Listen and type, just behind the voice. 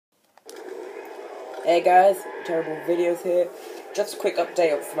Hey guys, terrible videos here. Just a quick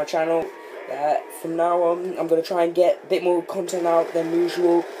update for my channel. From now on, I'm going to try and get a bit more content out than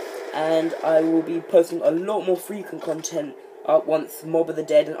usual, and I will be posting a lot more frequent content up once Mob of the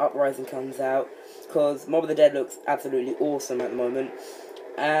Dead and Uprising comes out, because Mob of the Dead looks absolutely awesome at the moment,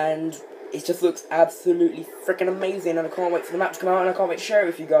 and it just looks absolutely freaking amazing, and I can't wait for the map to come out, and I can't wait to share it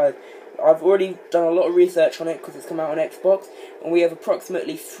with you guys. I've already done a lot of research on it because it's come out on Xbox, and we have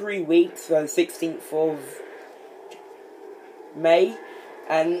approximately 3 weeks, so 16th of May,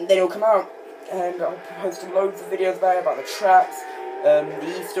 and then it'll come out, and I'll post loads of videos about the traps,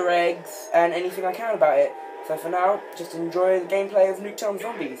 the Easter eggs, and anything I can about it. So for now, just enjoy the gameplay of Nuketown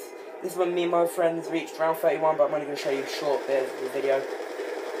Zombies. This is when me and my friends reached round 31, but I'm only going to show you a short bit of the video.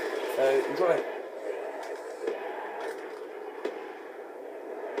 So enjoy.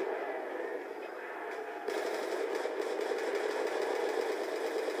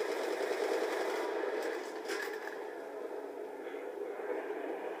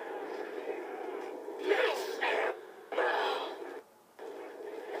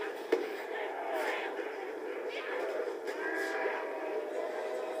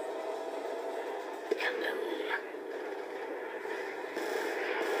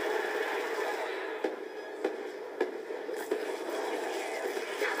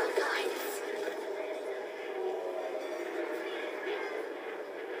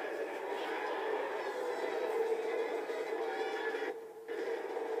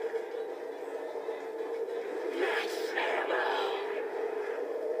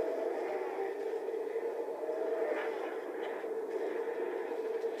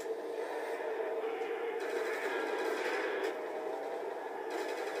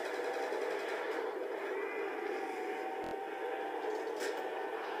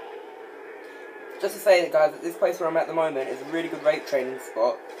 Just to say that, guys, that this place where I'm at the moment is a really good rape training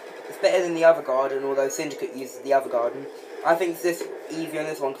spot. It's better than the other garden, although Syndicate uses the other garden. I think it's this easier on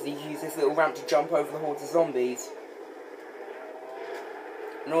this one because you use this little ramp to jump over the hordes of zombies.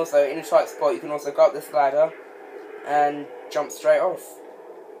 And also, in a tight spot, you can also go up this ladder and jump straight off.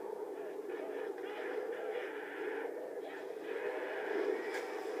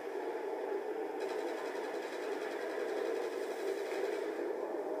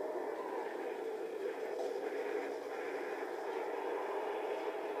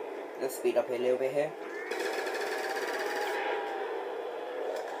 Let's speed up a little bit here.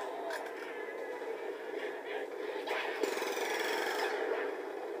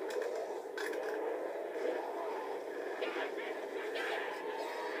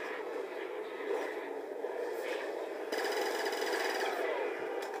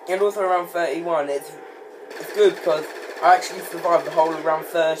 And also around 31, it's good because I actually survived the whole of round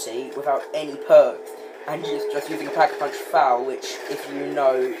 30 without any perks, and just using a Pack-a-Punch foul, which, if you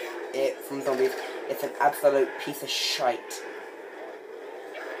know it from zombies, it's an absolute piece of shite.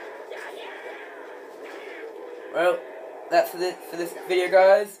 Well, that's for this video,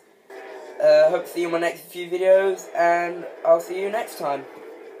 guys. Hope to see you in my next few videos, and I'll see you next time.